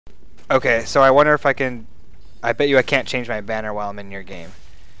Okay, so I wonder if I can... I bet you I can't change my banner while I'm in your game.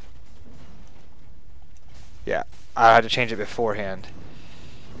 Yeah, I had to change it beforehand.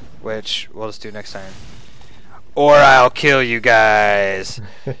 Which we'll just do next time. Or I'll kill you guys!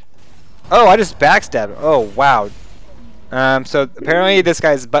 Oh, I just backstabbed him. Oh, wow. So apparently this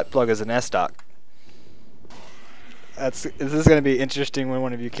guy's butt plug is an S-Stock. This is going to be interesting when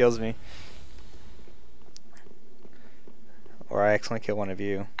one of you kills me. Or I accidentally kill one of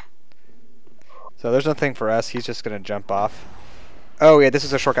you. So there's nothing for us. He's just going to jump off. Oh, yeah, this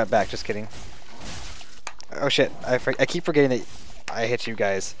is a shortcut back. Just kidding. Oh, shit. I keep forgetting that I hit you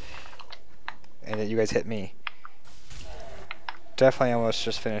guys. And that you guys hit me. Definitely almost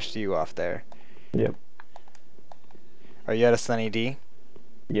just finished you off there. Yep. Are you at a Sunny D?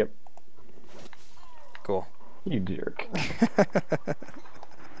 Yep. Cool. You jerk.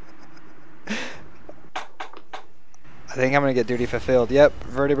 I think I'm gonna get duty fulfilled. Yep,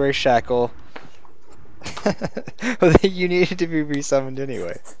 vertebrae shackle. Well, you needed to be resummoned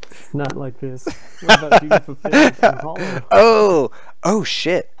anyway. Not like this. What about duty fulfilled in hollow? Oh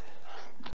shit.